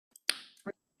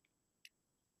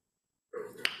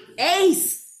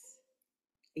Ace,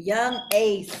 young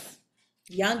Ace,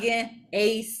 Yungeen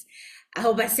Ace. I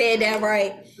hope I said that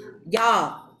right.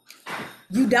 Y'all,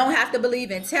 you don't have to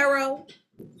believe in tarot.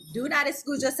 Do not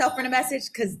exclude yourself from the message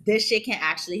because this shit can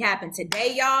actually happen.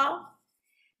 Today, y'all,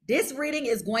 this reading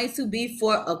is going to be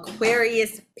for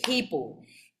Aquarius people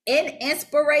in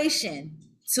inspiration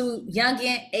to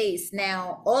Yungeen Ace.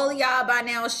 Now, all of y'all by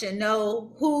now should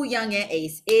know who Yungeen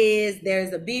Ace is.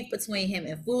 There's a beef between him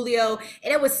and Fulio,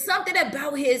 and it was something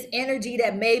about his energy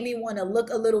that made me want to look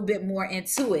a little bit more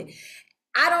into it.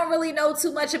 I don't really know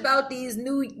too much about these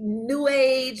new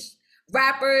age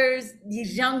rappers,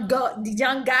 these young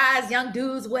guys, young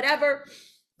dudes, whatever.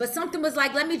 But something was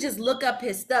like, let me just look up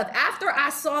his stuff. After I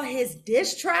saw his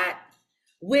diss track,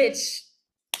 which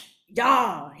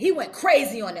y'all, he went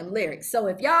crazy on them lyrics. So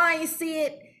if y'all ain't see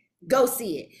it, go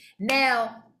see it.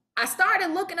 Now, I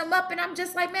started looking him up and I'm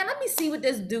just like, man, let me see what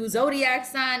this dude's zodiac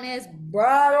sign is.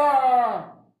 Brother,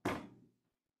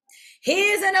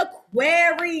 he's an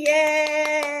Aquarius.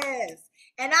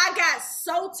 And I got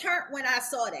so turned when I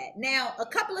saw that. Now, a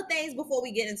couple of things before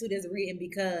we get into this reading,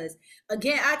 because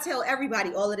again, I tell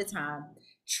everybody all of the time,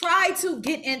 try to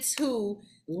get into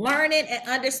learning and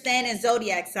understanding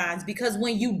zodiac signs, because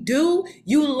when you do,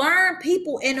 you learn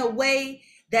people in a way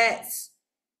that's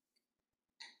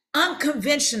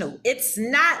unconventional. It's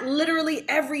not literally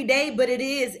every day, but it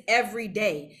is every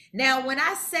day. Now, when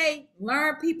I say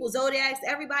learn people's zodiacs,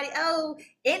 everybody, oh,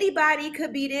 anybody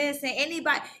could be this and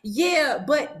anybody. Yeah,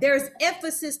 but there's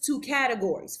emphasis to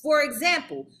categories. For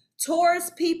example, Taurus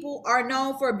people are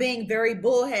known for being very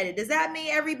bullheaded. Does that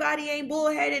mean everybody ain't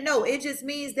bullheaded? No, it just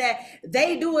means that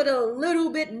they do it a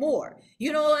little bit more.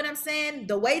 You know what I'm saying?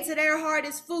 The way to their heart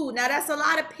is food. Now, that's a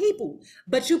lot of people,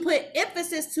 but you put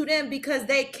emphasis to them because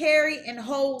they carry and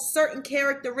hold certain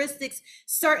characteristics,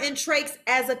 certain traits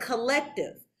as a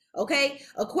collective. Okay,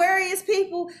 Aquarius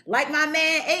people, like my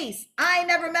man Ace, I ain't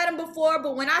never met him before,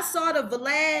 but when I saw the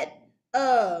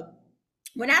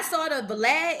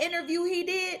Vlad interview he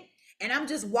did, and I'm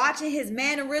just watching his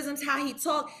mannerisms, how he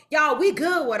talk. Y'all, we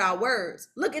good with our words.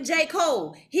 Look at J.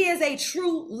 Cole. He is a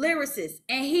true lyricist,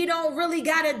 and he don't really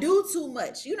got to do too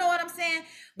much. You know what I'm saying?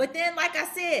 But then, like I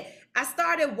said, I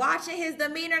started watching his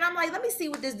demeanor, and I'm like, let me see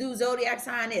what this dude's zodiac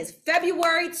sign is.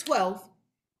 February 12th,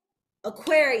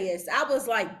 Aquarius. I was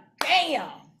like,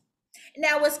 damn.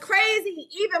 Now, what's crazy,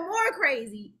 even more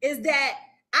crazy, is that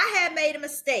I had made a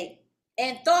mistake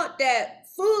and thought that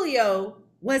Fulio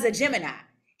was a Gemini.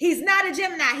 He's not a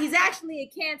Gemini. He's actually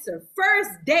a Cancer.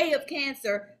 First day of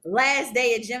Cancer, last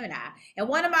day of Gemini. And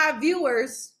one of my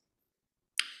viewers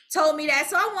told me that.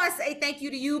 So I want to say thank you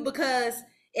to you, because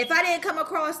if I didn't come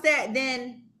across that,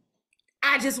 then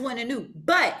I just wouldn't have knew.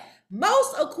 But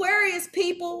most Aquarius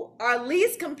people are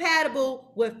least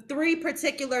compatible with 3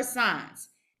 particular signs: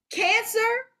 Cancer,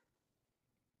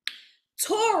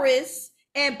 Taurus,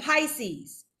 and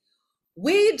Pisces.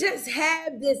 We just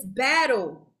have this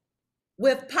battle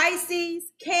with Pisces,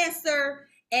 Cancer,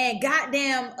 and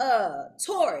goddamn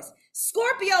Taurus.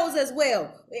 Scorpios as well.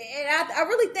 And I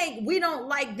really think we don't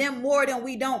like them more than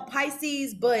we don't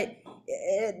Pisces, but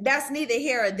that's neither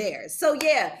here or there. So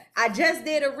yeah, I just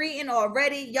did a reading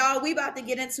already. Y'all, we about to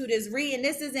get into this reading.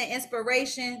 This is an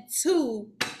inspiration to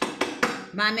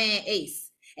my man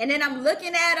Ace. And then I'm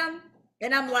looking at him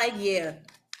and I'm like, yeah,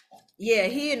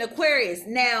 he an Aquarius.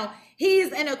 Now,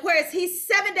 he's an Aquarius. He's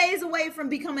 7 days away from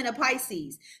becoming a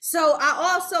Pisces. So I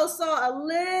also saw a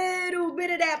little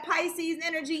bit of that Pisces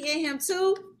energy in him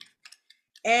too.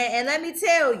 And let me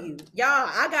tell you, y'all,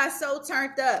 I got so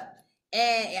turned up.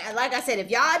 And like I said,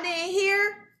 if y'all didn't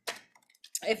hear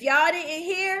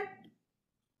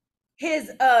his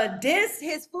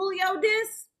his Fulio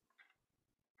diss.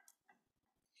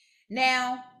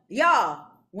 Now, y'all,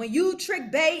 when you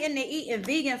trick Bay into eating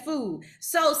vegan food,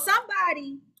 so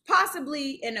somebody,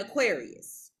 possibly an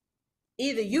Aquarius,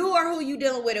 either you or who you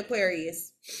dealing with,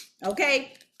 Aquarius,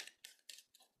 okay?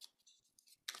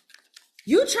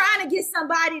 You trying to get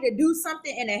somebody to do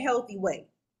something in a healthy way.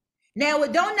 Now,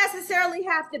 it don't necessarily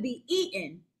have to be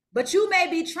eaten, but you may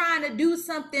be trying to do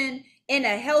something in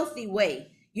a healthy way.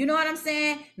 You know what I'm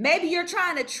saying? Maybe you're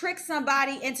trying to trick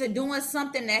somebody into doing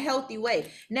something in a healthy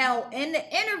way. Now, in the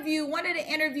interview, one of the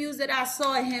interviews that I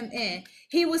saw him in,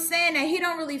 he was saying that he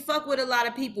don't really fuck with a lot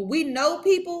of people. We know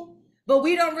people, but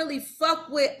we don't really fuck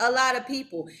with a lot of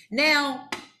people. Now,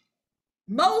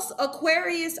 most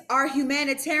Aquarius are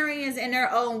humanitarians in their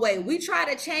own way. We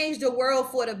try to change the world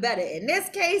for the better. In this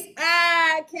case,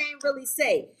 I can't really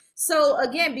say. So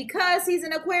again, because he's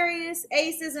an Aquarius,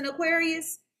 Ace is an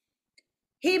Aquarius,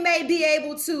 he may be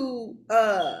able to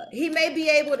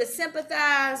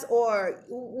sympathize, or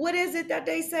what is it that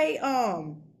they say?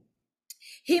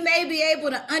 He may be able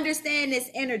to understand this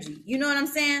energy. You know what I'm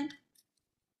saying?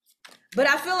 But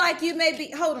I feel like you may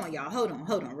be, hold on, y'all. Hold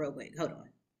on real quick. Hold on.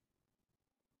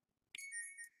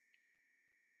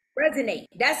 Resonate.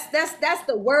 That's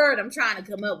the word I'm trying to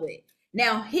come up with.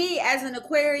 Now, he as an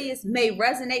Aquarius may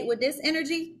resonate with this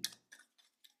energy,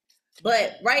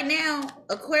 but right now,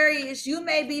 Aquarius, you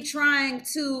may be trying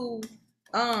to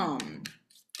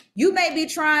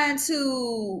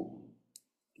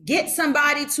get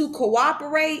somebody to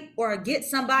cooperate or get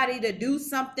somebody to do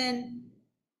something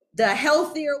the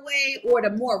healthier way or the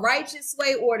more righteous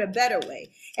way or the better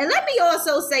way. And let me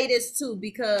also say this too,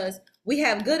 because we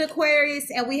have good Aquarius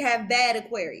and we have bad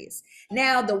Aquarius.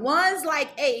 Now, the ones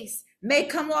like Ace may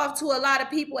come off to a lot of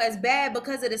people as bad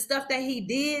because of the stuff that he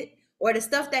did or the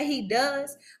stuff that he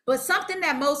does. But something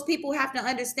that most people have to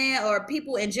understand, or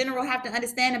people in general have to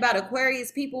understand about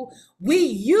Aquarius people, we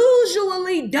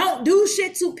usually don't do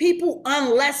shit to people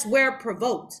unless we're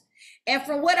provoked. And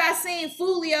from what I seen,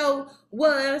 Fulio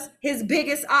was his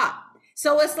biggest op.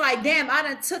 So it's like, damn, I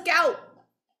done took out,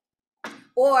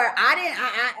 or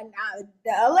I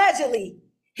allegedly,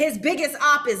 his biggest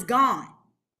op is gone.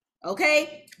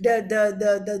 Okay?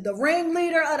 The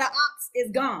ringleader of the ops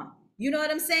is gone. You know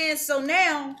what I'm saying? So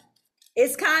now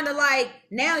it's kind of like,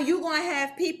 now you're going to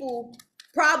have people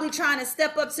probably trying to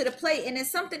step up to the plate. And then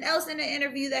something else in the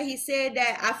interview that he said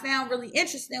that I found really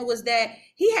interesting was that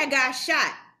he had got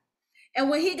shot. And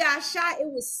when he got shot,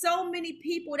 it was so many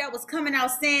people that was coming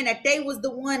out saying that they was the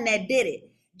one that did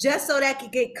it, just so that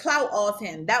could get clout off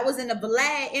him. That was in the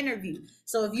Vlad interview.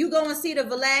 So if you go and see the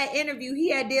Vlad interview,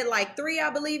 he had did like 3, I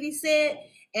believe he said,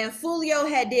 and Fulio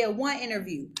had did 1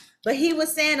 interview. But he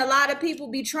was saying a lot of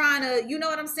people be trying to, you know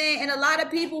what I'm saying? And a lot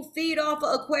of people feed off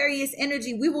of Aquarius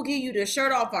energy. We will give you the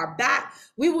shirt off our back.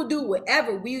 We will do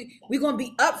whatever. We're going to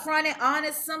be upfront and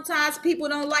honest. Sometimes people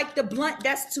don't like the blunt.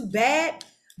 That's too bad.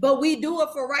 But we do it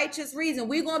for righteous reason.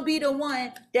 We're going to be the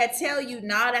one that tell you,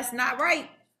 nah, that's not right.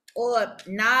 Or,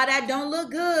 nah, that don't look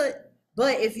good.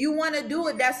 But if you want to do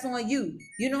it, that's on you.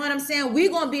 You know what I'm saying? We're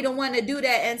going to be the one to do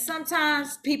that. And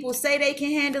sometimes people say they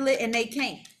can handle it and they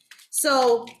can't.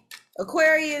 So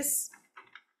Aquarius,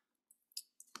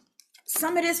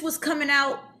 some of this was coming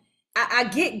out. I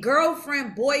get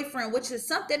girlfriend, boyfriend, which is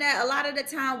something that a lot of the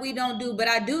time we don't do. But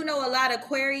I do know a lot of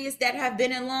Aquarius that have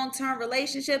been in long-term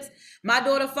relationships. My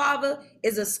daughter father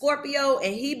is a Scorpio,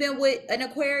 and he been with an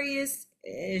Aquarius.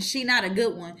 And she not a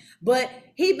good one, but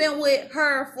he been with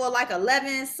her for like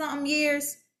 11 something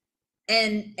years.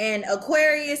 And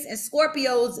Aquarius and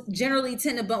Scorpios generally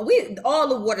tend to bump. We all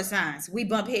the water signs we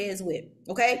bump heads with.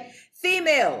 Okay,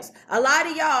 females, a lot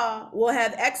of y'all will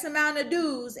have X amount of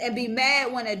dudes and be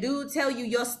mad when a dude tell you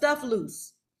your stuff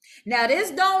loose. Now this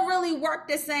don't really work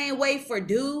the same way for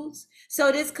dudes.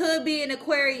 So this could be an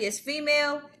Aquarius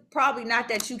female. Probably not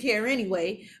that you care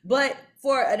anyway. But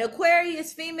for an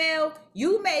Aquarius female,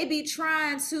 you may be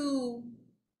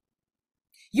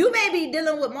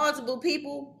dealing with multiple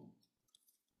people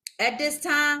at this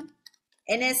time,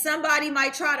 and then somebody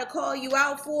might try to call you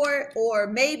out for it, or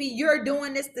maybe you're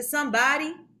doing this to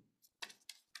somebody.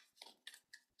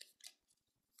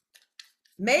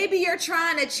 Maybe you're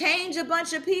trying to change a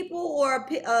bunch of people, or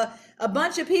a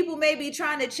bunch of people may be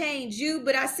trying to change you,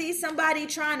 but I see somebody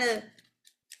trying to,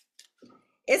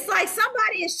 it's like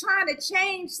somebody is trying to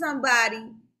change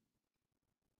somebody,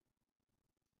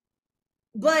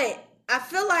 but I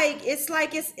feel like it's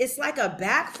like a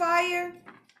backfire.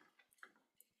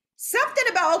 Something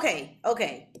about,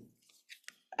 okay.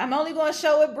 I'm only going to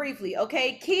show it briefly,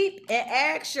 okay? Keep and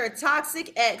ask your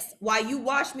toxic ex while you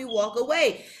watch me walk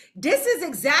away. This is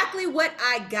exactly what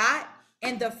I got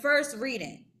in the first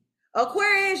reading.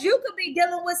 Aquarius, you could be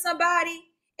dealing with somebody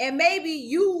and maybe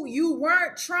you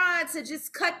weren't trying to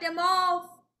just cut them off,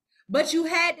 but you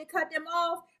had to cut them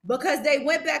off because they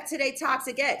went back to their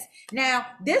toxic ex. Now,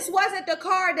 this wasn't the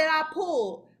card that I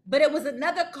pulled, but it was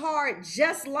another card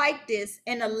just like this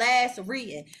in the last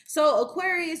reading. So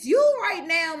Aquarius, you right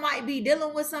now might be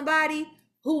dealing with somebody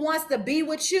who wants to be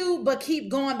with you, but keep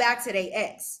going back to their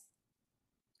ex.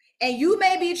 And you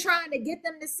may be trying to get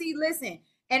them to see, listen,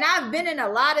 and I've been in a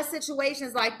lot of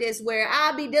situations like this where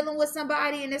I'll be dealing with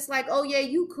somebody and it's like, oh yeah,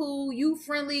 you cool, you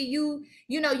friendly, you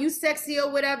know, you sexy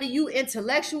or whatever, you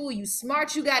intellectual, you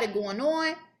smart, you got it going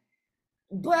on.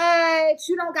 But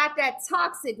you don't got that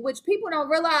toxic, which people don't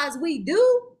realize we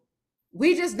do.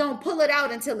 We just don't pull it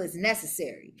out until it's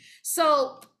necessary.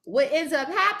 So what ends up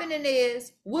happening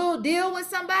is we'll deal with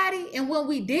somebody, and when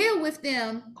we deal with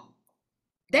them,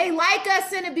 they like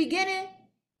us in the beginning,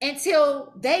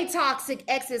 until they toxic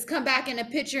exes come back in the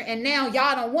picture and now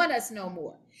y'all don't want us no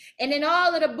more. And then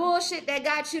all of the bullshit that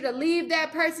got you to leave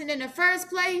that person in the first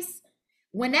place,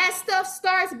 when that stuff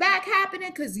starts back happening,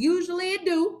 because usually it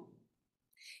do,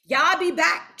 y'all be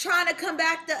back trying to come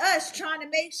back to us, trying to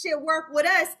make shit work with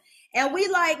us. And we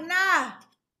like,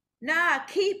 nah,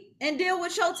 keep and deal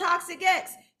with your toxic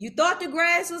ex. You thought the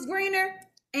grass was greener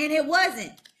and it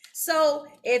wasn't. So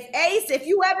if Ace, if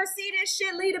you ever see this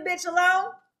shit, leave the bitch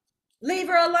alone. Leave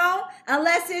her alone.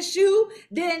 Unless it's you,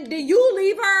 then you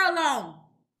leave her alone.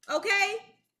 Okay?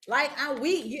 Like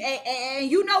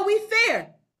and you know we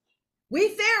fair. We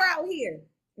fair out here.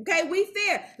 Okay, we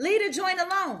fair. Leave the joint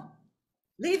alone.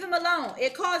 Leave him alone.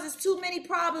 It causes too many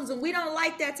problems and we don't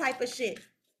like that type of shit.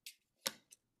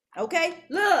 Okay?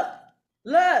 Look.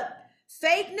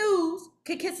 Fake news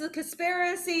can kiss the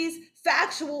conspiracies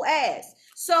factual ass.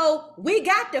 So we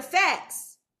got the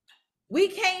facts. We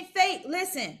can't fake.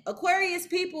 Listen, Aquarius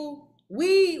people,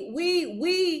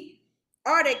 we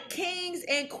are the kings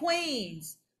and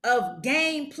queens of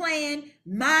game playing,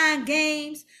 mind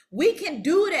games. We can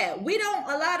do that. We don't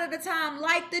a lot of the time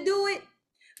like to do it.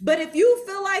 But if you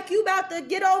feel like you about to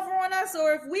get over on us,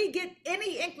 or if we get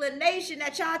any inclination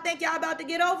that y'all think y'all about to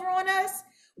get over on us,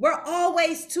 we're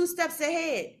always 2 steps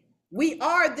ahead. We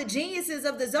are the geniuses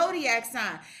of the zodiac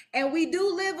sign, and we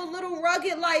do live a little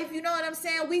rugged life. You know what I'm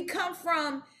saying? We come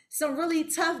from some really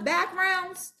tough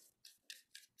backgrounds,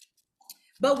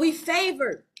 but we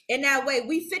favored in that way.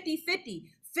 We 50-50.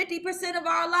 50% of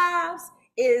our lives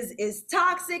is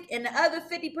toxic, and the other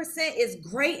 50% is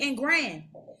great and grand.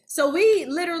 So we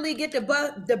literally get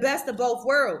the best of both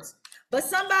worlds. But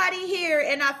somebody here,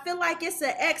 and I feel like it's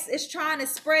an ex, is trying to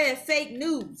spread fake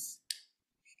news.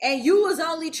 And you was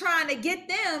only trying to get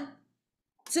them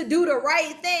to do the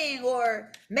right thing,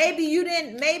 or maybe you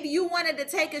didn't, maybe you wanted to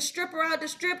take a stripper out the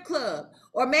strip club,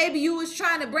 or maybe you was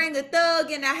trying to bring a thug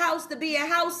in the house to be a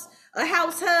house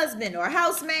husband or a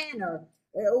house man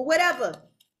or whatever.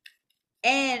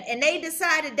 And they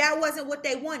decided that wasn't what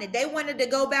they wanted. They wanted to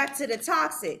go back to the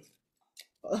toxic.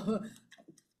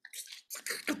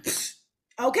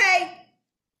 Okay?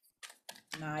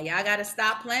 Nah, y'all gotta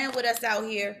stop playing with us out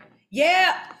here.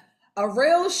 Yeah, a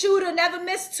real shooter never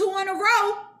missed 2 in a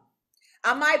row.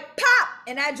 I might pop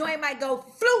and that joint might go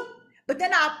floop, but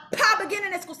then I'll pop again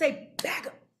and it's gonna say back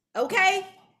up. Okay?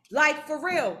 Like for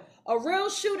real. A real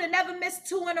shooter never missed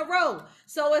 2 in a row.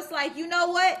 So it's like, you know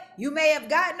what? You may have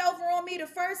gotten over on me the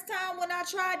first time when I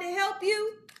tried to help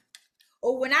you,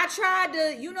 or when I tried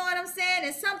to, you know what I'm saying?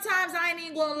 And sometimes I ain't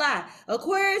even gonna lie.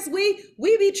 Aquarius, we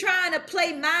be trying to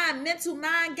play mental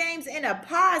mind games in a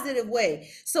positive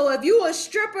way. So if you a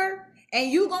stripper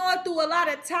and you going through a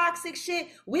lot of toxic shit,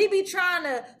 we be trying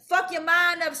to fuck your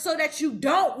mind up so that you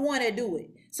don't want to do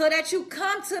it. So that you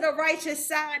come to the righteous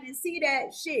side and see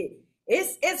that shit.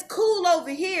 It's cool over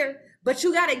here, but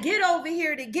you gotta get over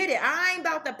here to get it. I ain't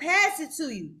about to pass it to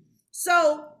you.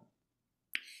 So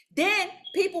then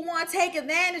people want to take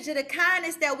advantage of the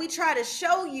kindness that we try to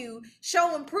show you,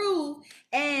 show and prove,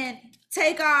 and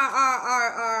take our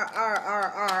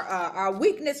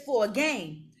weakness for a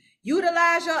game.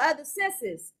 Utilize your other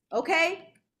senses, okay?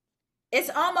 It's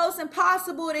almost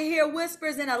impossible to hear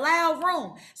whispers in a loud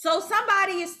room. So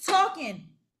somebody is talking.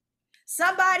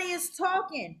 Somebody is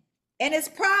talking, and it's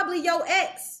probably your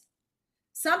ex.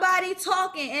 Somebody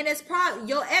talking, and it's probably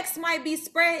your ex might be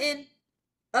spreading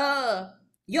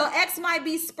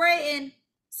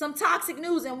some toxic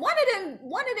news. And one of them,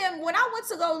 when I went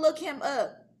to go look him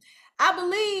up, I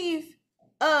believe,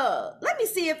 let me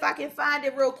see if I can find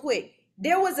it real quick.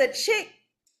 There was a chick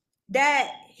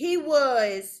that he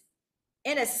was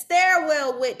in a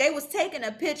stairwell with. They was taking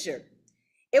a picture.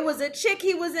 It was a chick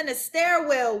he was in a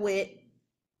stairwell with,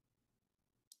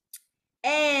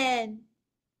 and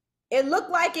it looked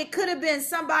like it could have been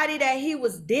somebody that he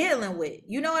was dealing with.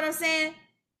 You know what I'm saying?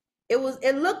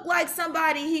 It looked like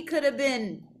somebody he could have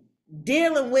been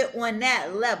dealing with on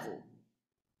that level.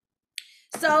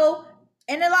 So,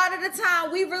 and a lot of the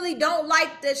time we really don't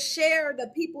like to share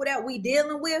the people that we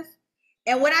dealing with.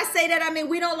 And when I say that, I mean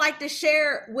we don't like to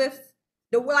share with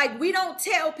we don't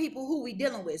tell people who we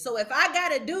dealing with. So if I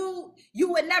got a dude,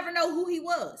 you would never know who he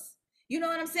was. You know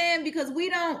what I'm saying? Because we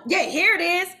don't, yeah, here it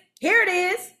is. Here it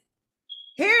is.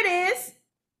 Here it is.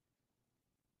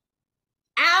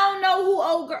 I don't know who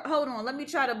old girl. Hold on. Let me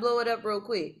try to blow it up real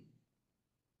quick.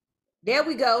 There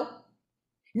we go.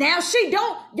 Now she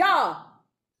don't, y'all.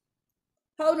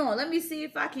 Hold on. Let me see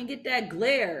if I can get that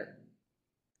glare.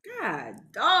 God,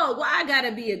 dog, why I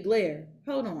gotta be a glare?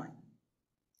 Hold on.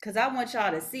 Because I want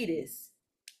y'all to see this.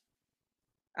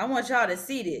 I want y'all to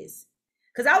see this.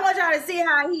 Cause I want y'all to see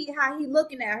how he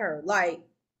looking at her. Like,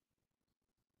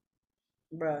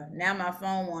 bruh, now my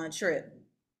phone want to trip.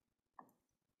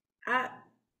 I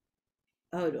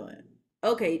hold on.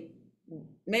 Okay,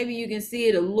 maybe you can see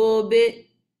it a little bit.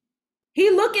 He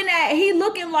looking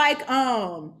like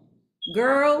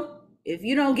girl, if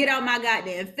you don't get out my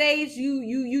goddamn face,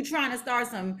 you trying to start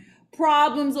some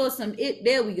problems or some it.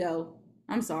 There we go.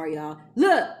 I'm sorry, y'all.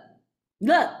 Look,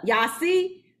 y'all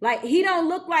see? Like he don't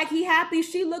look like he happy.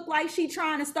 She look like she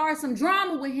trying to start some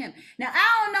drama with him. Now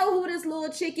I don't know who this little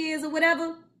chick is or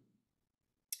whatever,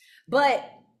 but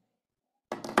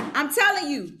I'm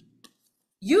telling you,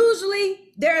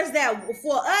 usually there's that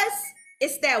for us,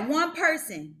 it's that one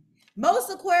person.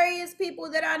 Most Aquarius people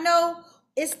that I know,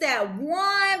 it's that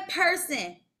one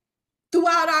person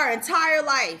throughout our entire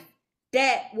life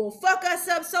that will fuck us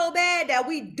up so bad that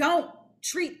we don't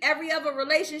treat every other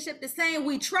relationship the same.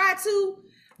 We try to,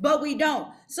 but we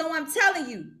don't. So I'm telling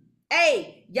you,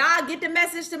 hey, y'all get the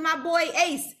message to my boy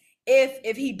Ace.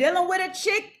 If he dealing with a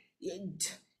chick,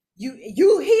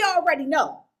 he already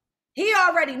know. He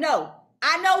already know.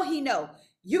 I know he know.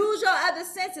 Use your other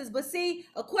senses. But see,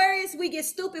 Aquarius, we get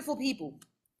stupid for people.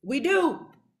 We do.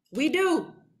 We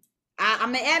do.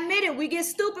 I'm going to admit it. We get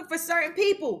stupid for certain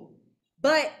people.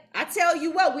 But I tell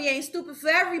you what, we ain't stupid for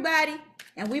everybody.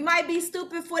 And we might be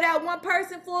stupid for that one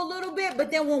person for a little bit.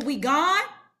 But then when we gone.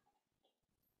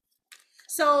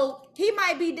 So he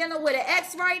might be dealing with an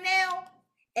ex right now.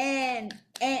 And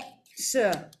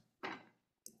sure.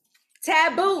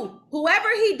 Taboo. Whoever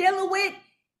he dealing with,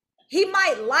 he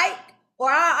might like, or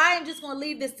I ain't just going to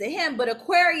leave this to him, but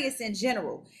Aquarius in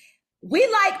general. We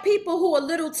like people who are a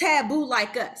little taboo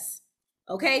like us.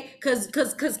 Okay? Cause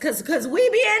we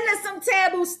be into some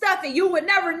taboo stuff and you would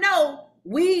never know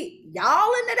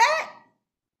y'all into that?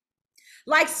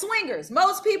 Like swingers.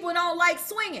 Most people don't like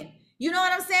swinging. You know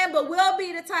what I'm saying? But we'll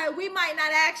be the type, we might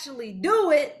not actually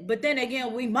do it, but then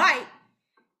again, we might.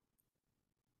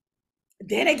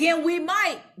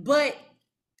 But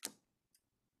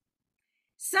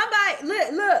somebody,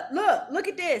 look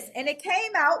at this. And it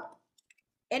came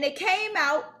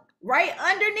out right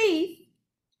underneath.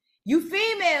 You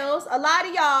females, a lot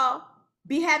of y'all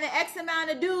be having X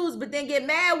amount of dudes, but then get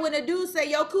mad when a dude say,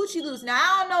 yo, coochie loose. Now,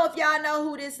 I don't know if y'all know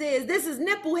who this is. This is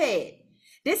Nipplehead.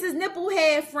 This is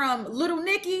Nipplehead from Little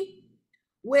Nicky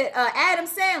with Adam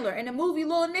Sandler in the movie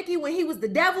Little Nicky when he was the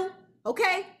devil,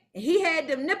 okay? And he had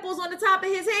them nipples on the top of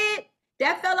his head.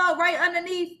 That fell out right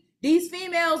underneath. These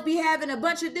females be having a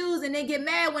bunch of dudes and then get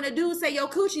mad when a dude say, yo,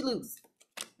 coochie loose,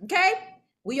 okay?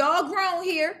 We all grown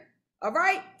here, all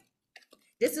right?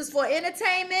 This is for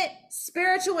entertainment,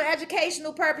 spiritual, and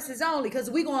educational purposes only because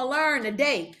we're going to learn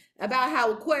today about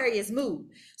how Aquarius move.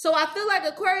 So I feel like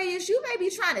Aquarius, you may be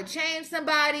trying to change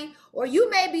somebody, or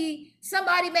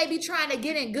somebody may be trying to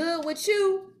get in good with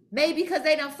you, maybe because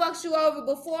they done fucked you over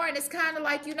before, and it's kind of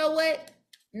like, you know what?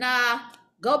 Nah,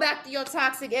 go back to your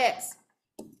toxic ex.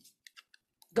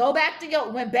 Go back to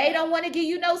when they don't want to give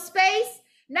you no space.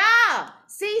 Nah,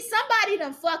 see, somebody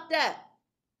done fucked up.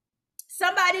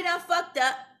 Somebody done fucked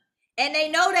up, and they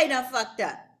know they done fucked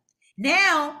up.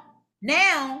 Now,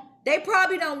 they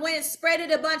probably done went and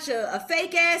spreaded a bunch of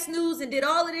fake ass news and did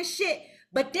all of this shit.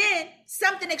 But then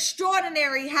something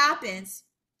extraordinary happens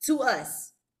to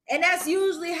us. And that's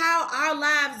usually how our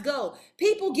lives go.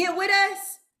 People get with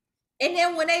us, and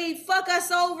then when they fuck us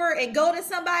over and go to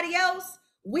somebody else,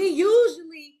 we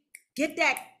usually get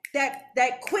that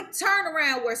quick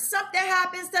turnaround where something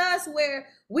happens to us where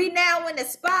we now in the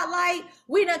spotlight.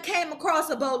 We done came across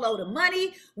a boatload of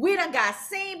money. We done got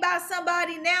seen by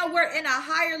somebody. Now we're in a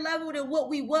higher level than what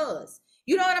we was.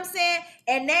 You know what I'm saying?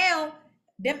 And now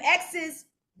them exes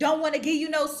don't want to give you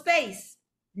no space.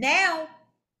 Now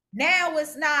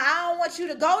it's not, I don't want you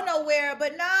to go nowhere,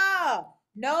 but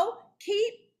no,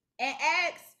 keep and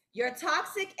ask your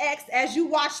toxic ex as you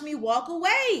watch me walk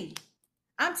away.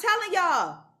 I'm telling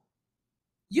y'all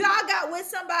got with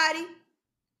somebody,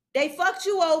 they fucked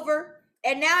you over,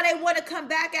 and now they want to come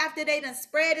back after they done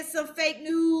spreaded some fake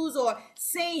news or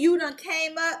seen you done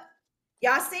came up.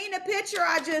 Y'all seen the picture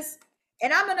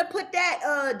and I'm gonna put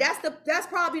that, that's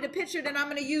probably the picture that I'm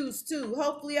gonna use too.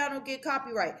 Hopefully I don't get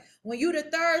copyright. When you the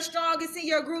third strongest in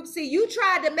your group, see, you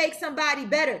tried to make somebody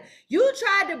better. You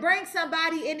tried to bring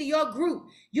somebody into your group.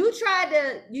 You tried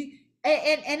to,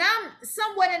 and I'm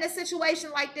somewhat in a situation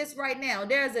like this right now.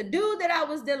 There's a dude that I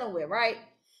was dealing with, right?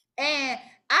 And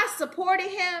I supported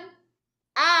him.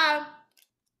 I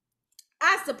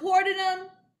supported him.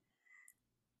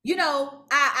 You know,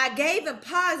 I gave him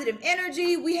positive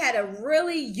energy. We had a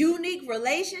really unique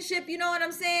relationship, you know what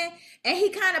I'm saying? And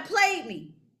he kind of played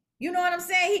me. You know what I'm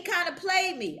saying? He kind of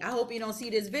played me. I hope you don't see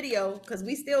this video because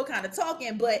we still kind of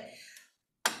talking, but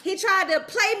he tried to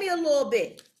play me a little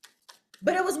bit.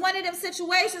 But it was one of them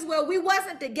situations where we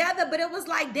wasn't together, but it was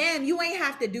like, damn, you ain't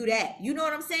have to do that. You know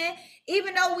what I'm saying?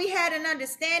 Even though we had an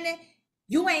understanding,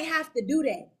 you ain't have to do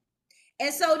that.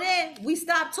 And so then we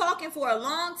stopped talking for a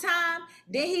long time.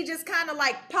 Then he just kind of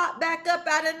like popped back up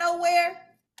out of nowhere.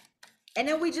 And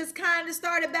then we just kind of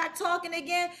started back talking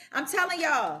again. I'm telling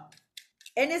y'all.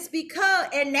 And it's because,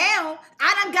 and now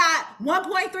I done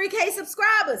got 1.3K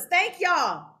subscribers. Thank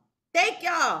y'all. Thank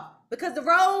y'all. Because the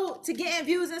road to getting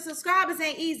views and subscribers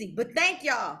ain't easy. But thank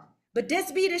y'all. But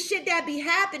this be the shit that be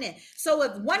happening. So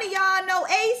if one of y'all know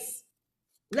Ace,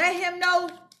 let him know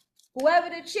whoever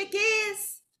the chick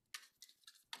is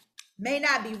may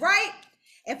not be right.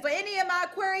 And for any of my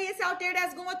Aquarius out there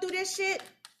that's going through this shit,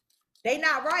 they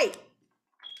not right.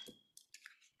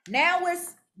 Now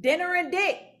it's dinner and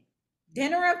dick.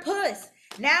 Dinner and puss.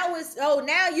 Now it's, oh,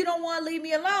 now you don't want to leave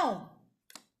me alone.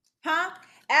 Huh?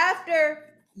 After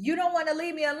you don't want to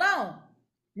leave me alone.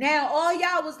 Now all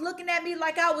y'all was looking at me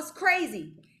like I was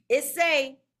crazy. It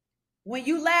say, when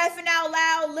you laughing out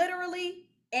loud, literally,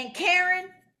 and Karen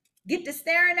get to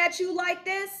staring at you like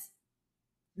this,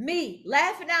 me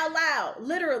laughing out loud,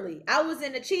 literally. I was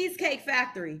in the Cheesecake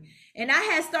Factory and I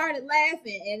had started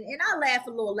laughing and I laugh a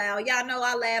little loud. Y'all know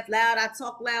I laugh loud. I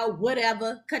talk loud,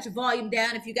 whatever. Cut your volume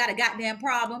down if you got a goddamn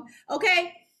problem.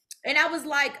 Okay. And I was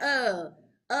like,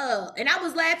 and I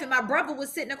was laughing. My brother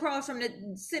was sitting across from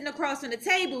the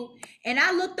table and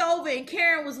I looked over and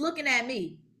Karen was looking at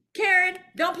me. Karen,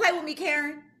 don't play with me,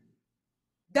 Karen.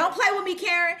 Don't play with me,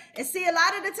 Karen. And see, a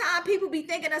lot of the time people be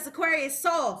thinking us Aquarius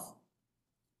soft.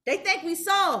 They think we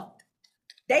soft.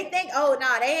 They think, oh,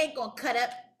 no, they ain't gonna cut up.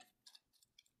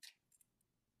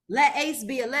 Let Ace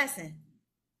be a lesson.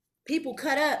 People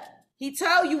cut up. He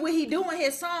told you what he doing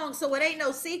his song, so it ain't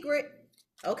no secret.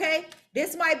 Okay?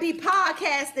 This might be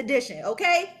podcast edition,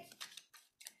 okay?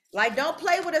 Like, don't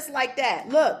play with us like that.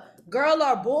 Look, girl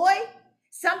or boy,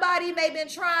 somebody may been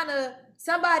trying to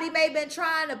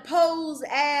pose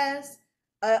as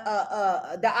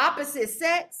the opposite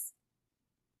sex.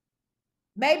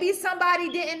 Maybe somebody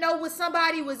didn't know what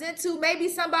somebody was into. Maybe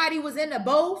somebody was into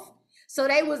both. So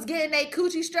they was getting their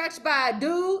coochie stretched by a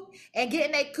dude and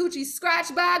getting their coochie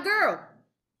scratched by a girl.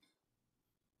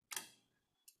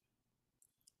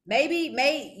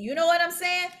 Maybe, you know what I'm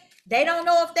saying? They don't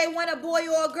know if they want a boy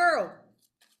or a girl.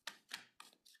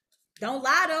 Don't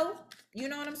lie though. You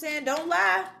know what I'm saying? Don't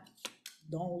lie.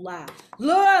 Don't lie.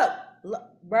 Look,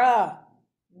 bruh.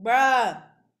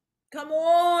 Come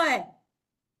on.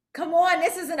 Come on,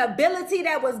 this is an ability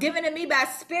that was given to me by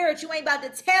spirit. You ain't about to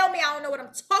tell me I don't know what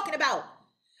I'm talking about.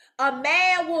 A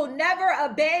man will never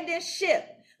abandon ship,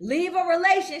 leave a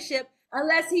relationship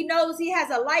unless he knows he has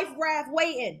a life raft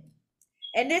waiting.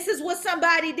 And this is what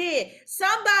somebody did.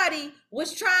 Somebody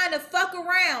was trying to fuck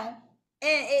around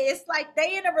and it's like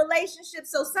they in a relationship.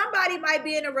 So somebody might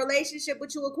be in a relationship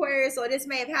with you, Aquarius, or this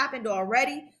may have happened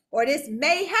already, or this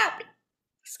may happen.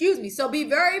 Excuse me. So be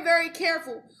very, very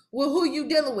careful with who you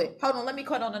dealing with. Hold on. Let me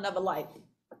cut on another light.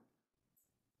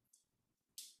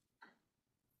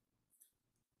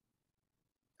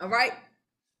 All right.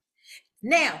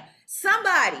 Now,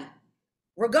 somebody,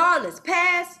 regardless,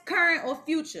 past, current, or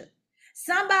future,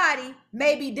 somebody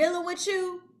may be dealing with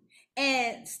you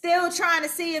and still trying to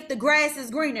see if the grass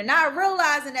is greener, not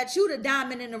realizing that you the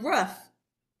diamond in the rough.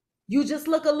 You just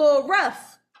look a little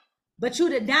rough, but you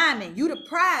the diamond, you the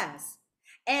prize.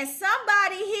 And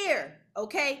somebody here,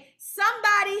 okay,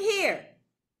 somebody here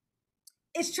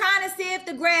is trying to see if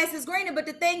the grass is greener. But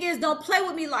the thing is, don't play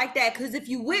with me like that. Because if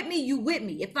you with me, you with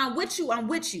me. If I'm with you, I'm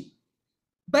with you.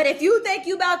 But if you think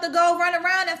you about to go run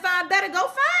around and find better, go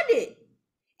find it.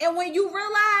 And when you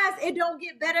realize it don't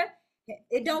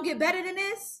get better than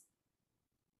this.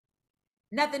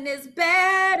 Nothing is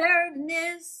better than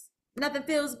this. Nothing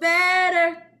feels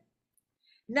better.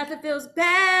 Nothing feels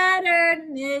better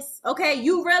than this. Okay,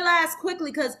 you realize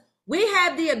quickly because we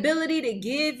have the ability to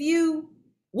give you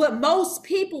what most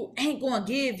people ain't going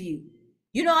to give you.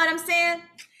 You know what I'm saying?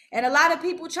 And a lot of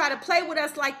people try to play with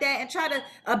us like that and try to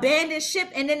abandon ship,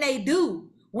 and then they do.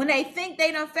 When they think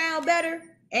they done found better,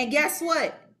 and guess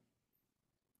what?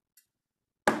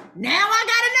 Now I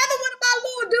got another one of my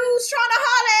little dudes trying to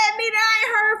holler at me that I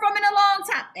ain't heard from in a long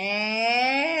time.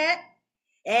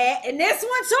 And this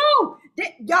one too.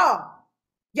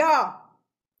 Y'all,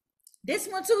 this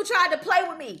one too tried to play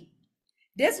with me.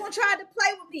 This one tried to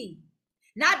play with me.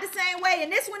 Not the same way.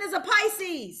 And this one is a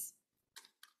Pisces.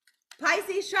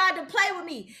 Pisces tried to play with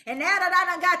me. And now that I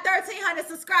done got 1,300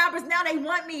 subscribers, now they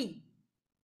want me.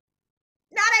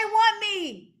 Now they want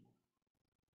me.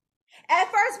 At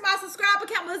first, my subscriber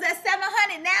count was at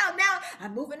 700. Now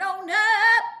I'm moving on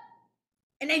up.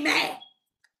 And they mad.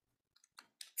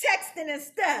 Texting and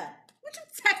stuff. What you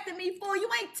texting me for? You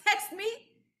ain't text me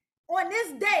on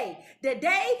this day. The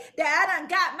day that I done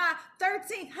got my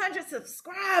 1,300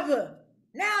 subscriber.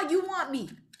 Now you want me.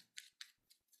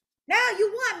 Now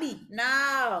you want me.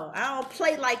 No, I don't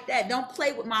play like that. Don't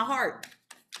play with my heart.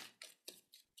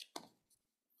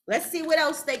 Let's see what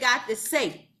else they got to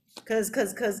say. Cause,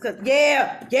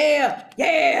 yeah.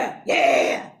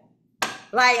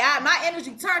 Like, my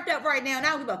energy turned up right now, and I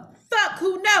don't give a fuck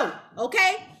who know,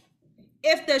 okay?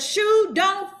 If the shoe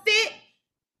don't fit,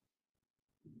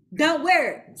 don't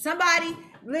wear it. Somebody,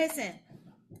 listen,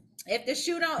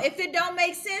 if it don't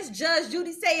make sense, Judge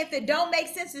Judy say if it don't make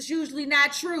sense, it's usually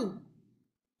not true.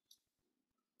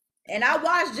 And I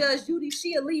watch Judge Judy,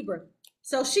 she a Libra.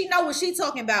 So she know what she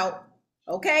talking about,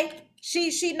 okay?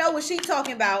 She know what she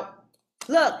talking about.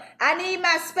 Look, I need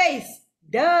my space.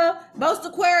 Duh, most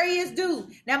Aquarius do.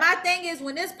 Now my thing is,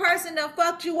 when this person done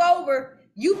fucked you over,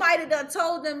 you might have done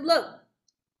told them, look,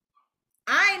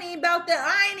 I ain't even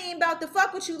about to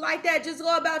fuck with you like that. Just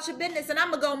go about your business and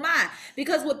I'm gonna go mine.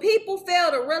 Because what people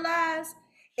fail to realize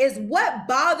is what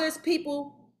bothers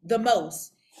people the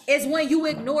most is when you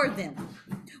ignore them.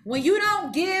 When you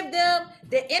don't give them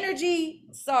the energy,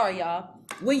 sorry y'all,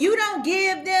 when you don't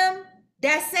give them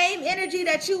that same energy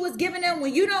that you was giving them,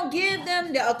 when you don't give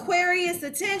them the Aquarius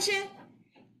attention,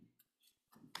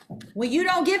 when you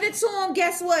don't give it to them,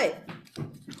 guess what?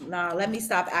 Nah, let me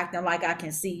stop acting like I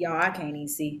can see, y'all. I can't even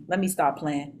see. Let me stop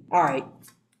playing. All right.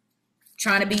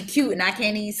 Trying to be cute and I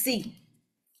can't even see.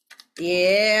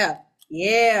 Yeah.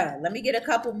 Let me get a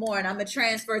couple more and I'm going to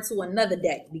transfer to another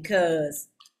deck because,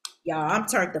 y'all, I'm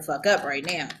turned the fuck up right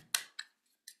now.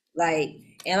 Like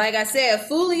I said,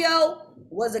 Fulio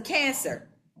was a Cancer.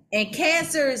 And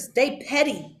Cancers, they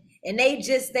petty. And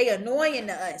they annoying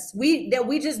to us.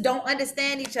 We just don't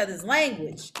understand each other's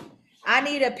language. I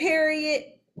need a period.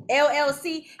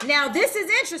 LLC. Now this is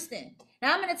interesting.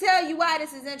 Now I'm going to tell you why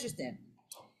this is interesting.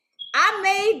 I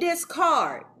made this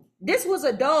card. This was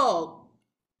a dog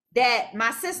that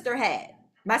my sister had.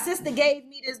 My sister gave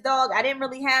me this dog. I didn't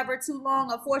really have her too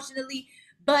long, unfortunately,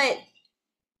 but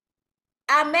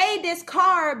I made this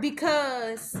card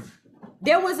because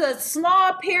there was a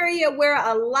small period where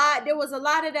there was a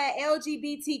lot of that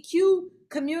LGBTQ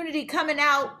community coming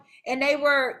out. And they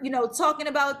were, talking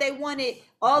about they wanted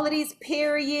all of these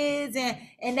periods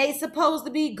and they supposed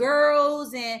to be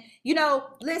girls. And,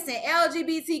 listen,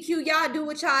 LGBTQ, y'all do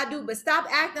what y'all do, but stop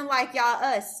acting like y'all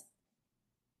us.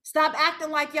 Stop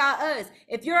acting like y'all us.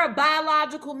 If you're a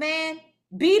biological man,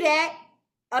 be that.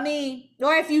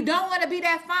 Or if you don't want to be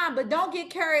that, fine, but don't get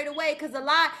carried away. Because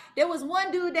there was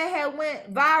one dude that had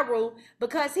went viral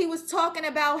because he was talking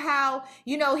about how,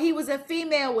 he was a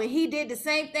female when he did the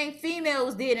same thing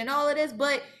females did and all of this,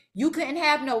 but you couldn't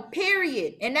have no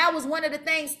period. And that was one of the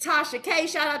things Tasha K,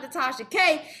 shout out to Tasha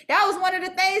K, that was one of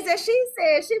the things that she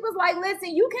said. She was like,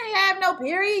 listen, you can't have no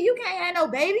period. You can't have no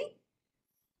baby.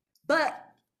 But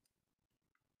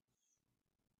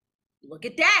look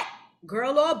at that.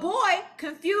 Girl or boy,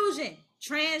 confusion,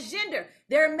 transgender.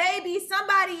 There may be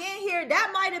somebody in here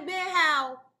that might have been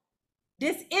how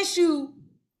this issue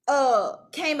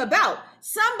came about.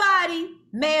 Somebody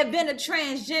may have been a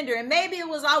transgender, and maybe it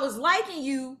was I was liking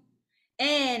you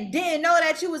and didn't know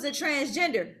that you was a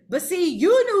transgender. But see,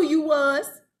 you knew you was,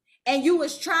 and you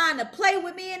was trying to play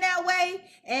with me in that way.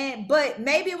 But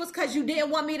maybe it was because you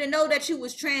didn't want me to know that you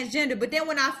was transgender. But then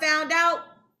when I found out,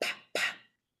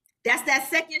 that's that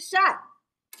second shot.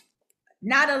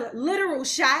 Not a literal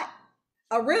shot.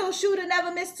 A real shooter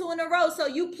never missed two in a row. So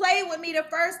you played with me the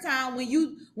first time when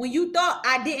you thought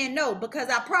I didn't know, because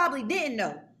I probably didn't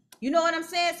know. You know what I'm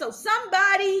saying? So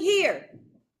somebody here,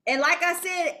 and like I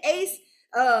said, Ace,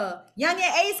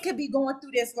 Yungeen Ace could be going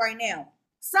through this right now.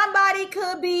 Somebody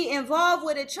could be involved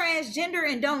with a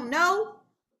transgender and don't know.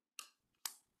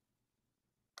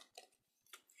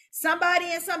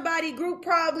 Somebody in somebody group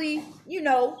probably,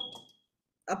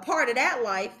 a part of that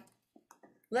life.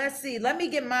 Let's see. Let me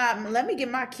get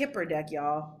my Kipper deck,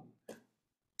 y'all.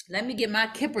 Let me get my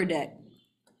Kipper deck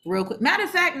real quick. Matter of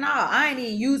fact, nah, I ain't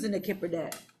even using the Kipper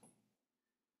deck.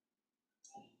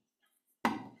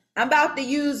 I'm about to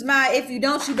use my If You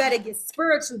Don't, You Better Get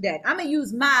Spiritual deck. I'm gonna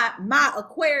use my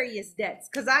Aquarius decks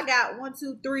because I got 1,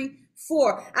 2, 3,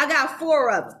 4. I got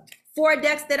 4 of them. 4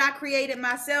 decks that I created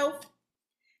myself.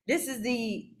 This is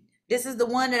the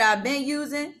one that I've been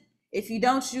using. If you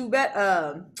don't, you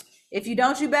better.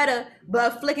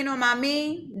 But flicking on my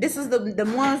meme, this is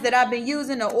the ones that I've been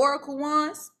using, the Oracle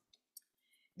ones.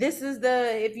 This is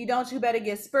the if you don't, you better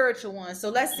get spiritual ones. So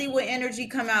let's see what energy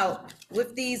come out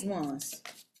with these ones.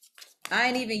 I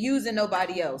ain't even using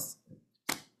nobody else.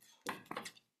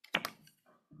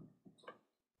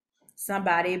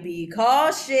 Somebody be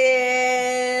cautious.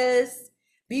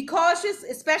 Be cautious,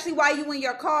 especially while you in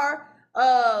your car.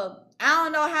 I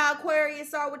don't know how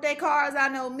Aquarius are with their cars. I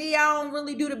know me, I don't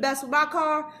really do the best with my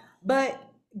car, but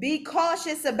be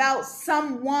cautious about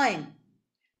someone.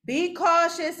 Be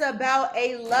cautious about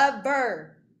a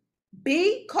lover.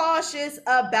 Be cautious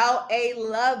about a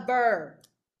lover.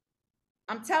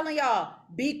 I'm telling y'all,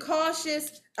 be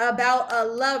cautious about a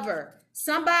lover.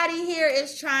 Somebody here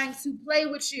is trying to play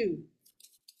with you.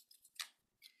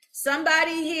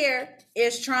 Somebody here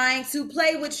is trying to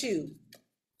play with you.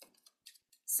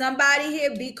 Somebody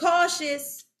here, be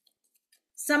cautious.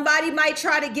 Somebody might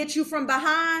try to get you from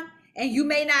behind and you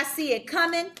may not see it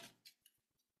coming.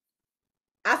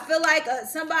 I feel like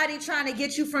somebody trying to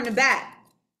get you from the back.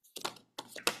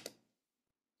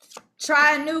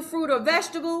 Try a new fruit or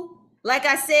vegetable. Like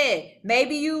I said,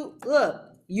 maybe you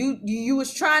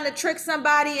was trying to trick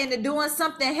somebody into doing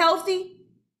something healthy.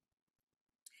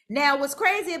 Now, what's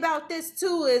crazy about this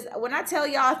too is when I tell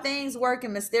y'all things work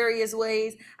in mysterious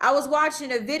ways, I was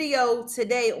watching a video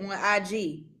today on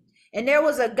IG, and there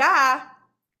was a guy,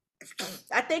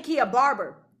 I think he a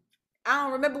barber. I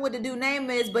don't remember what the dude's name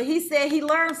is, but he said he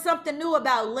learned something new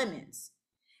about lemons.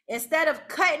 Instead of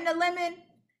cutting the lemon,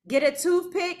 get a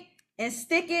toothpick and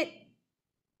stick it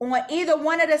on either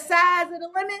one of the sides of the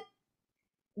lemon.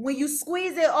 When you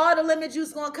squeeze it, all the lemon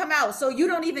juice gonna come out, so you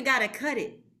don't even gotta cut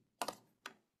it.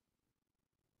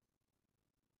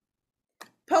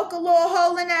 Poke a little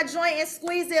hole in that joint and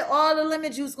squeeze it, all the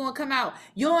lemon juice gonna come out.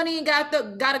 You don't even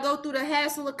gotta go through the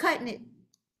hassle of cutting it.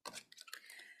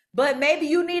 But maybe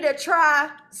you need to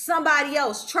try somebody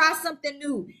else. Try something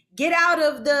new. Get out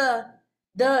of the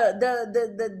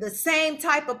same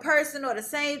type of person or the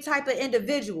same type of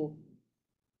individual.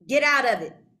 Get out of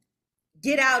it.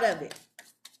 Get out of it.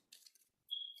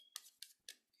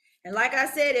 And like I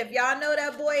said, if y'all know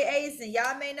that boy Ace and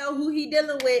y'all may know who he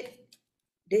dealing with,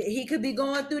 he could be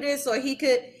going through this, or he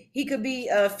could be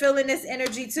feeling this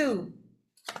energy too.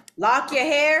 Lock your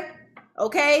hair,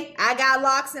 okay? I got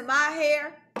locks in my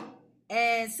hair,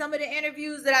 and some of the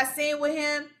interviews that I seen with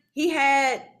him, he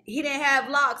didn't have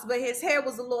locks, but his hair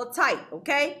was a little tight,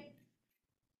 okay?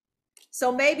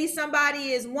 So maybe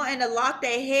somebody is wanting to lock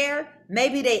their hair.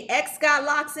 Maybe they ex got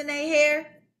locks in their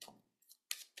hair.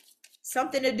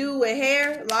 Something to do with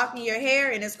hair, locking your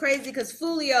hair. And it's crazy because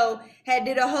Fulio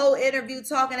did a whole interview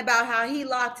talking about how he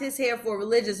locked his hair for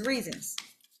religious reasons.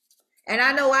 And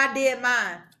I know I did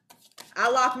mine. I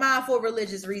locked mine for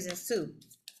religious reasons too.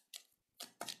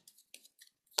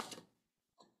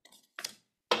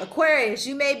 Aquarius,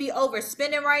 you may be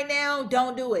overspending right now.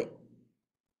 Don't do it.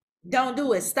 Don't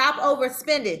do it. Stop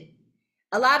overspending.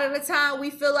 A lot of the time we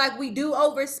feel like we do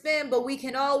overspend, but we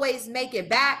can always make it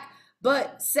back.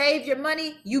 But save your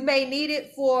money. You may need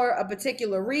it for a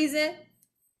particular reason.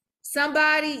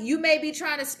 Somebody, you may be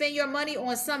trying to spend your money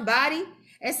on somebody.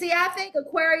 And see, I think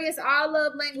Aquarius, our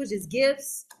love language is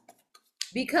gifts,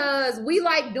 because we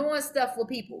like doing stuff for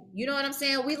people. You know what I'm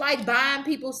saying? We like buying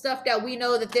people stuff that we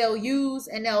know that they'll use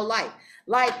and they'll like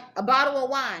a bottle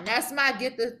of wine. That's my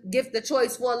gift of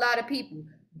choice for a lot of people.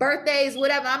 Birthdays,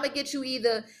 whatever. I'm gonna get you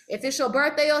either, if it's your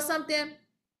birthday or something,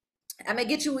 I'm gonna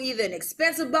get you either an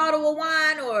expensive bottle of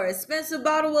wine or an expensive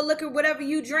bottle of liquor, whatever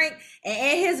you drink. And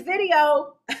in his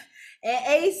video, and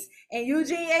Ace and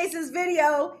Eugene Ace's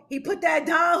video, he put that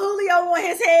Don Julio on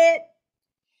his head.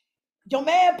 Your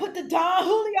man put the Don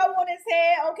Julio on his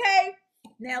head, okay?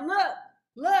 Now look.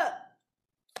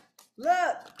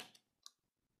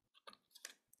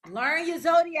 Learn your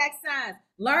zodiac signs.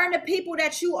 Learn the people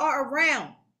that you are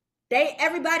around.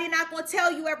 Everybody not gonna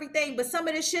tell you everything, but some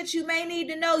of the shit you may need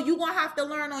to know, you gonna have to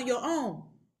learn on your own.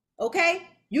 Okay?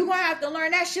 You gonna have to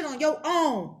learn that shit on your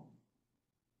own.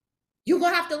 You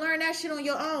gonna have to learn that shit on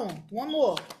your own. One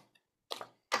more.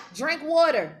 Drink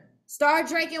water. Start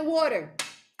drinking water.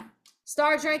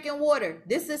 Start drinking water.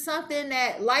 This is something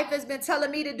that life has been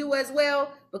telling me to do as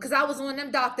well, because I was on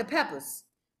them Dr. Peppers.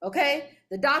 Okay?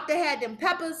 The doctor had them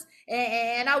peppers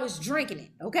and I was drinking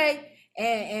it. Okay?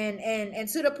 And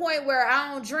to the point where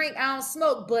I don't drink, I don't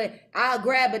smoke, but I'll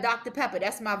grab a Dr. Pepper.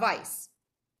 That's my vice.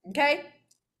 Okay?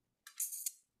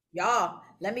 Y'all,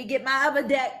 let me get my other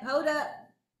deck. Hold up.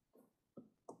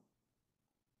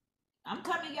 I'm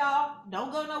coming, y'all.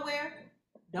 Don't go nowhere.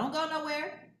 Don't go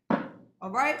nowhere. All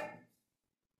right?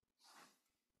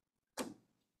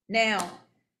 Now,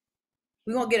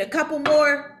 we're going to get a couple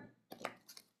more,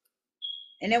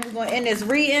 and then we're going to end this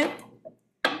reading.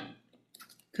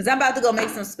 because I'm about to go make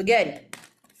some spaghetti.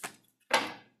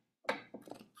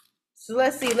 So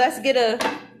let's see. Let's get a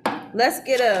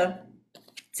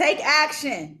take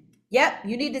action. Yep,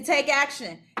 you need to take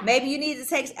action. Maybe you need to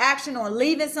take action on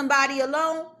leaving somebody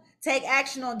alone. Take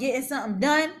action on getting something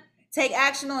done. Take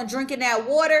action on drinking that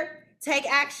water. Take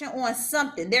action on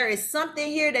something. There is something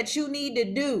here that you need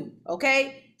to do,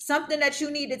 okay? Something that you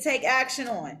need to take action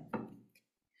on.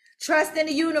 Trust in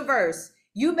the universe.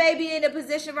 You may be in a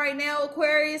position right now,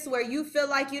 Aquarius, where you feel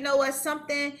like, you know what,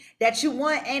 something that you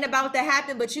want ain't about to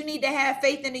happen, but you need to have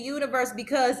faith in the universe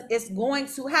because it's going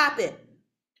to happen.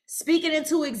 Speak it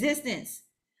into existence.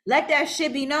 Let that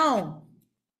shit be known.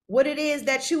 What it is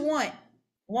that you want.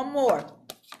 One more.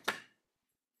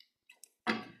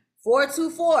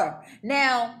 424.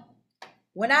 Now,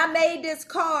 when I made this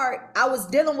card, I was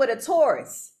dealing with a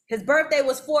Taurus. His birthday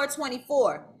was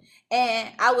 424. And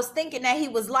I was thinking that he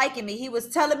was liking me. He was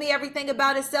telling me everything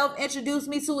about himself, introduced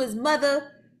me to his mother,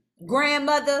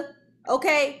 grandmother,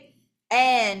 okay?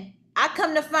 And I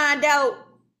come to find out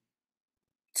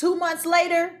 2 months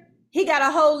later, he got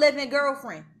a whole living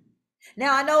girlfriend.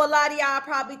 Now, I know a lot of y'all are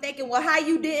probably thinking, well, how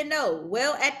you didn't know?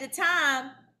 Well, at the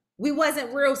time, we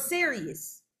wasn't real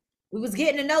serious. We was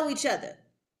getting to know each other.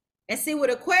 And see,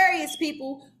 with Aquarius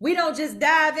people, we don't just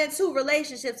dive into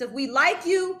relationships. If we like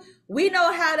you, we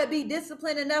know how to be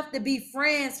disciplined enough to be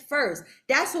friends first.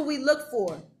 That's what we look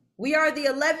for. We are the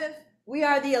 11th. We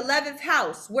are the 11th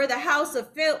house. We're the house of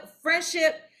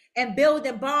friendship and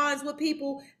building bonds with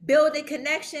people, building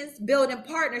connections, building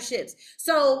partnerships.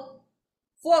 So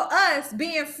for us,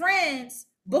 being friends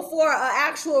before an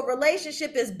actual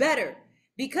relationship is better,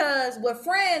 because with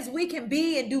friends, we can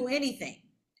be and do anything.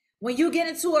 When you get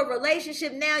into a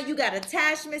relationship now, you got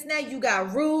attachments now, you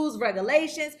got rules,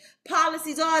 regulations,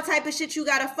 policies, all type of shit you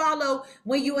got to follow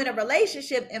when you in a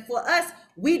relationship. And for us,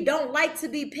 we don't like to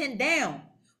be pinned down.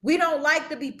 We don't like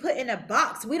to be put in a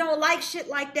box. We don't like shit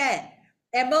like that.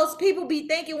 And most people be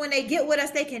thinking when they get with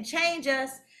us, they can change us.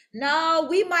 No,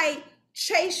 we might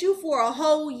chase you for a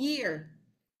whole year.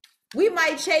 We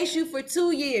might chase you for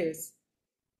 2 years.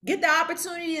 Get the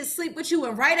opportunity to sleep with you,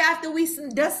 and right after we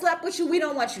done slept with you, we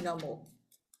don't want you no more.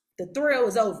 The thrill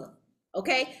is over,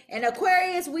 okay? And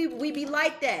Aquarius, we be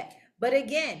like that. But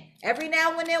again, every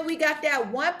now and then we got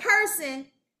that one person,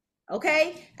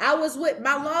 okay? I was with,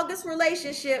 my longest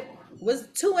relationship was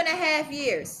 2.5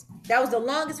 years. That was the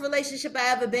longest relationship I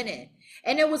ever been in.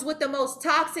 And it was with the most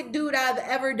toxic dude I've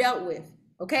ever dealt with,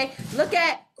 okay? Look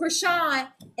at Krishan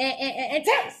and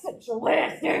take your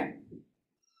ass there.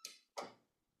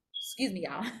 Excuse me,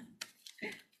 y'all.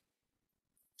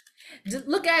 Just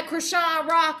look at Krishan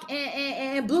Rock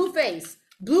and Blueface.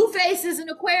 Blueface is an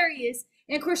Aquarius,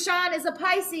 and Krishan is a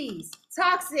Pisces.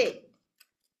 Toxic.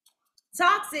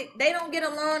 Toxic. They don't get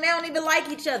along. They don't even like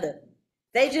each other.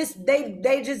 They just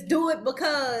do it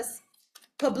because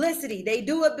publicity. They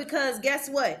do it because guess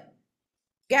what?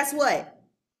 Guess what?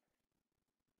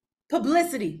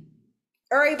 Publicity.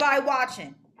 Everybody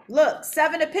watching. Look,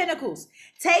 7 of Pentacles.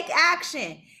 Take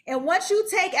action. And once you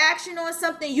take action on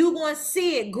something, you're going to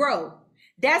see it grow.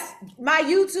 That's my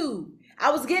YouTube. I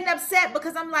was getting upset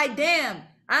because I'm like, damn,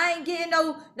 I ain't getting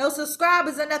no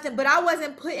subscribers or nothing, but I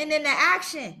wasn't putting in the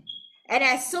action. And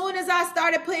as soon as I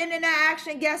started putting in the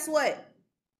action, guess what?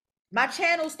 My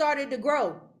channel started to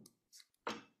grow.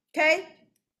 Okay?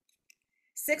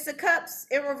 6 of Cups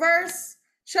in reverse.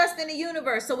 Trust in the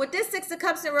universe. So with this 6 of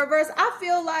Cups in reverse, I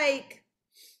feel like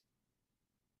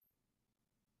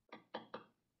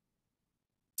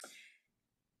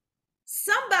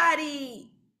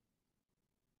somebody,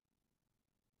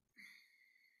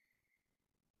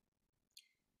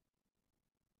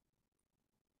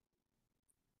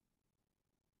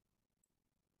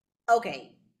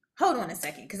 okay, hold on a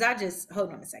second, because hold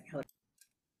on a second. Hold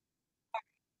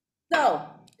on. So,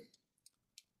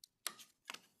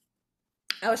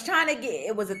 I was trying to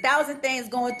it was 1,000 things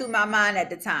going through my mind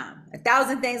at the time.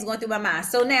 1,000 things going through my mind.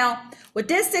 So now, with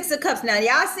this 6 of Cups, now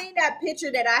y'all seen that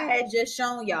picture that I had just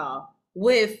shown y'all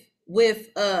with this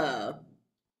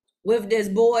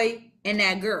boy and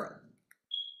that girl.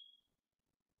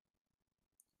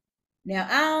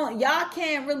 Now, y'all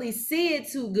can't really see it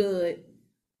too good,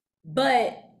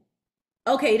 but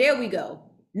okay, there we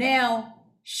go. Now,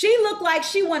 she looked like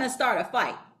she want to start a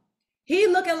fight. He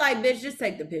looking like, bitch, just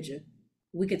take the picture.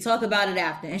 We could talk about it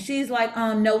after. And she's like,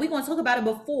 no, we're going to talk about it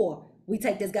before we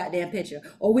take this goddamn picture.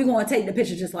 Or we're going to take the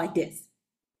picture just like this.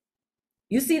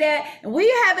 You see that? And we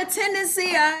have a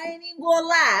tendency, I ain't even going to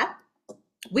lie,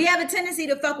 we have a tendency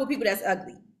to fuck with people that's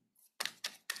ugly.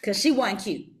 Because she wasn't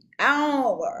cute.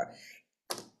 I'm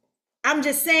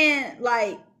just saying,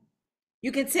 like,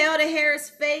 you can tell the hair is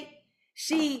fake.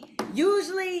 She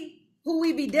usually, who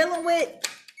we be dealing with,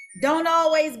 don't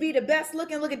always be the best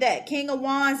looking. Look at that. King of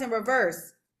Wands in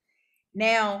reverse.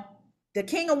 Now, the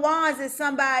King of Wands is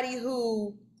somebody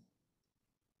who,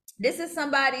 this is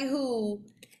somebody who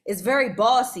is very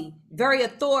bossy, very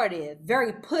authoritative,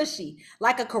 very pushy,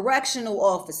 like a correctional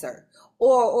officer.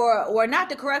 Or not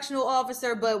the correctional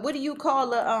officer, but what do you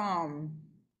call damn,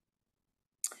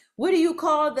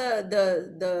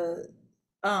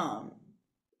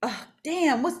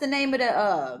 what's the name of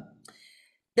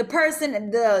the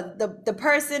person, the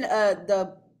person,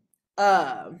 the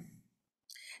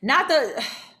not the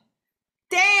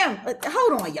damn,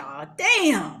 hold on y'all,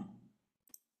 damn,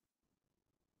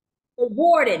 the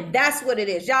warden, that's what it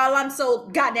is, y'all. I'm so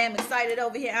goddamn excited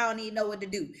over here, I don't even know what to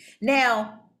do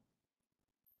now.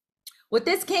 With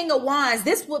this King of Wands,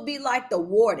 this would be like the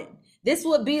warden. This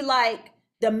would be like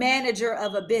the manager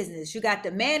of a business. You got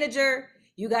the manager,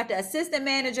 you got the assistant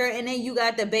manager, and then you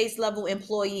got the base level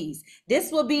employees.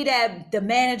 This will be that the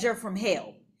manager from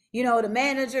hell. You know, the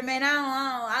manager, man,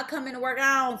 I come into work,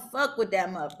 I don't fuck with that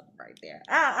motherfucker right there.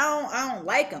 I don't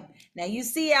like him. Now you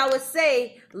see, I would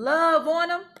say love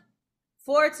on him.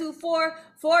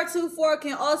 424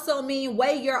 can also mean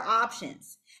weigh your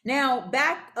options. Now,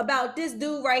 back about this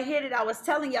dude right here that I was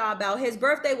telling y'all about, his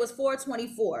birthday was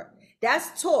 424.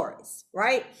 That's Taurus,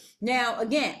 right? Now,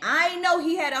 again, I know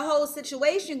he had a whole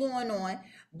situation going on,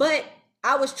 but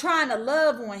I was trying to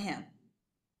love on him.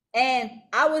 And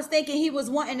I was thinking he was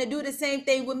wanting to do the same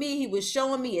thing with me. He was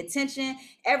showing me attention.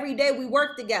 Every day we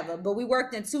worked together, but we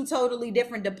worked in two totally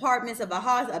different departments of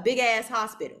a big ass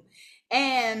hospital.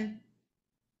 And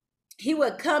he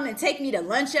would come and take me to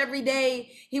lunch every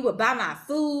day. He would buy my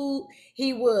food.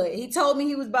 He told me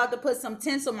he was about to put some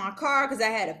tents on my car because I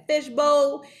had a fish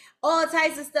bowl, all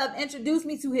types of stuff. Introduced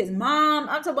me to his mom.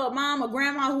 I'm talking about mom or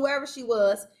grandma, whoever she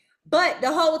was. But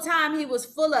the whole time he was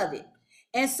full of it.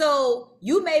 And so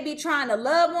you may be trying to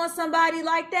love on somebody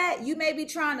like that. You may be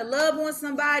trying to love on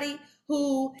somebody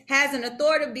who has an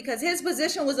authority, because his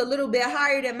position was a little bit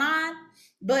higher than mine.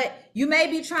 But you may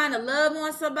be trying to love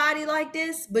on somebody like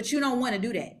this, but you don't want to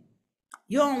do that.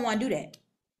 You don't want to do that.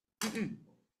 Mm-mm.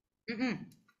 Mm-mm.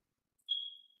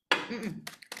 Mm-mm.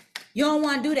 You don't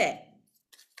want to do that.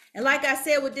 And like I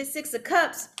said, with this Six of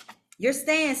Cups, you're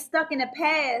staying stuck in the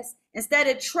past instead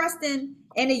of trusting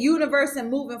in the universe and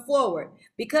moving forward.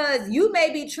 Because you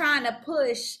may be trying to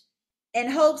push in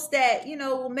hopes that, you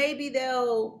know, maybe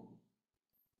they'll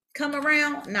come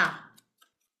around.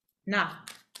 Nah.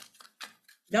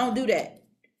 Don't do that.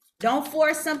 Don't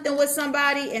force something with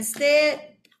somebody.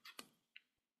 Instead,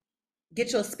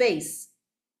 get your space.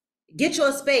 Get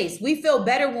your space. We feel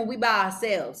better when we by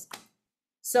ourselves.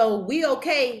 So we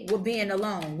okay with being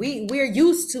alone. We're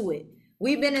used to it.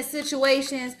 We've been in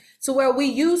situations to where we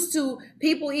used to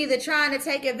people either trying to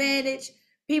take advantage,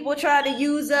 people trying to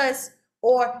use us,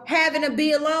 or having to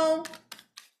be alone.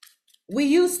 We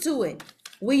used to it.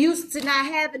 We used to not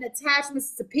having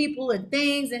attachments to people and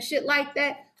things and shit like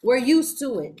that. We're used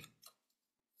to it.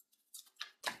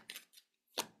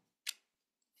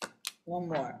 One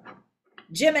more.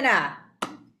 Gemini.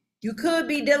 You could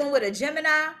be dealing with a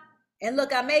Gemini. And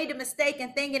look, I made the mistake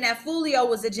in thinking that Fulio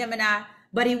was a Gemini,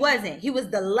 but he wasn't. He was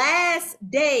the last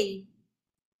day.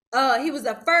 He was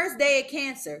the first day of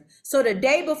Cancer. So the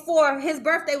day before, his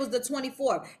birthday was the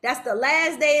 24th. That's the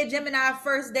last day of Gemini,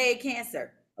 first day of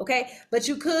Cancer. Okay, but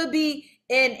you could be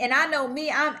in, and I know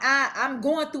me, I'm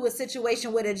going through a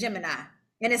situation with a Gemini,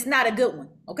 and it's not a good one.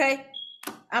 Okay,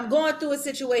 I'm going through a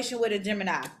situation with a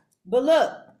Gemini. But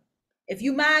look, if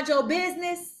you mind your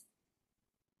business,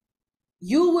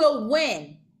 you will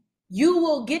win. You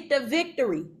will get the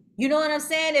victory. You know what I'm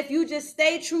saying? If you just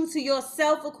stay true to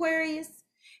yourself, Aquarius.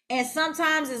 And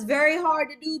sometimes it's very hard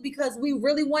to do because we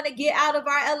really want to get out of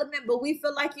our element, but we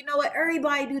feel like, you know what,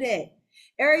 everybody do that.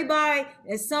 Everybody,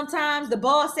 and sometimes the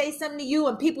boss say something to you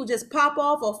and people just pop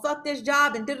off or fuck this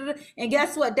job and da-da-da, and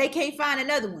guess what? They can't find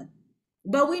another one.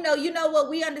 But we know, you know what?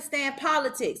 We understand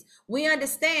politics. We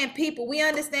understand people. We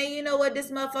understand, you know what? This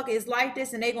motherfucker is like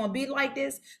this and they're going to be like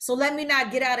this. So let me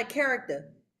not get out of character.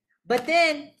 But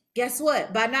then guess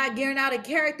what? By not getting out of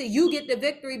character, you get the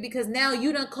victory because now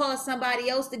you done caused somebody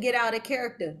else to get out of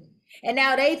character. And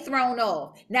now they thrown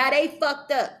off. Now they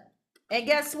fucked up. And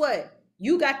guess what?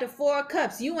 You got the 4 of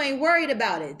Cups. You ain't worried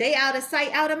about it. They out of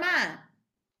sight, out of mind.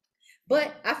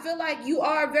 But I feel like you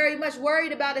are very much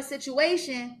worried about a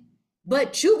situation,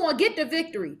 but you gonna get the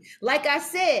victory. Like I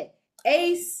said,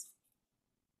 Ace,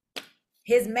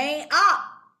 his main op,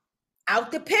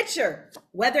 out the picture.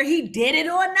 Whether he did it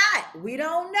or not, we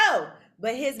don't know.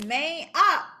 But his main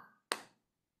op,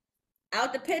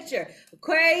 out the picture.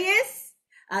 Aquarius,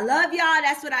 I love y'all.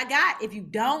 That's what I got. If you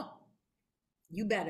don't, you better